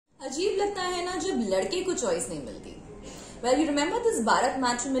अजीब लगता है ना जब लड़के को चॉइस नहीं मिलती. Well, you remember this Bharat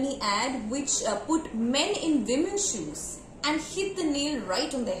Matrimony ad which put men in women's shoes and hit the nail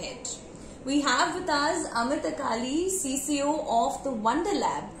right on the head. We have with us Amit Akali, CCO of the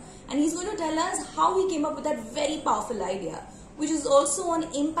Wondrlab, and he's going to tell us how he came up with that very powerful idea, which is also on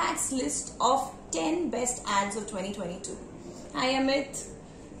Impact's list of 10 best ads of 2022. Hi Amit.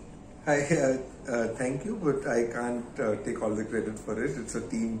 Hi, thank you, but I can't take all the credit for it. It's a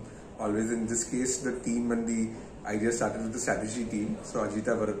team. Always in this case, the team and the idea started with the strategy team. So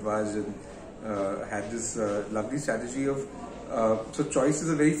Ajita Bharadwaj had this lovely strategy of so choice is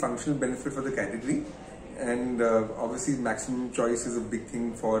a very functional benefit for the category, and obviously maximum choice is a big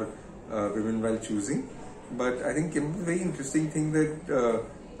thing for women while choosing. But I think a very interesting thing that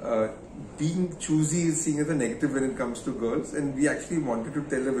being choosy is seen as a negative when it comes to girls, and we actually wanted to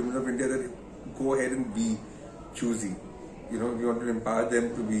tell the women of India that go ahead and be choosy. You know, we wanted to empower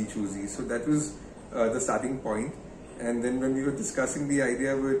them to be choosy. So that was the starting point. And then when we were discussing the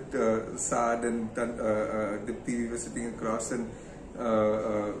idea with Saad and Dipti, we were sitting across, and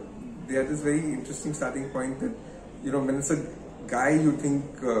they had this very interesting starting point that, you know, when it's a guy you think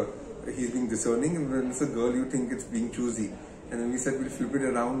he's being discerning, and when it's a girl you think it's being choosy. And then we said we'll flip it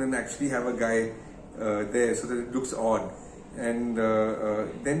around and actually have a guy there so that it looks odd. And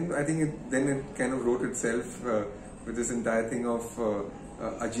then I think it kind of wrote itself with this entire thing of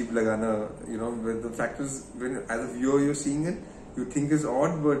Ajeeb Lagana, you know, where the fact is, when as a viewer you're seeing it, you think it's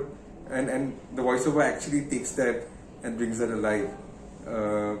odd, but and the voiceover actually takes that and brings that alive.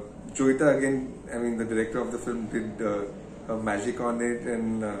 Joita again, I mean the director of the film did her magic on it,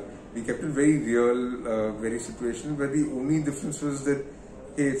 and we kept it very real, very situational, where the only difference was that,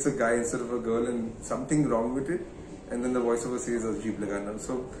 hey, it's a guy instead of a girl and something wrong with it, and then the voiceover says Ajeeb Lagana.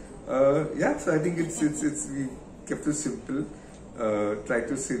 So yeah, so I think it's we kept it simple, tried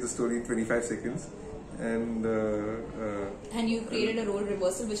to say the story in 25 seconds, and you created a role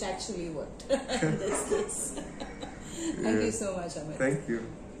reversal which actually worked in this case. Thank you so much, Amit. Thank you.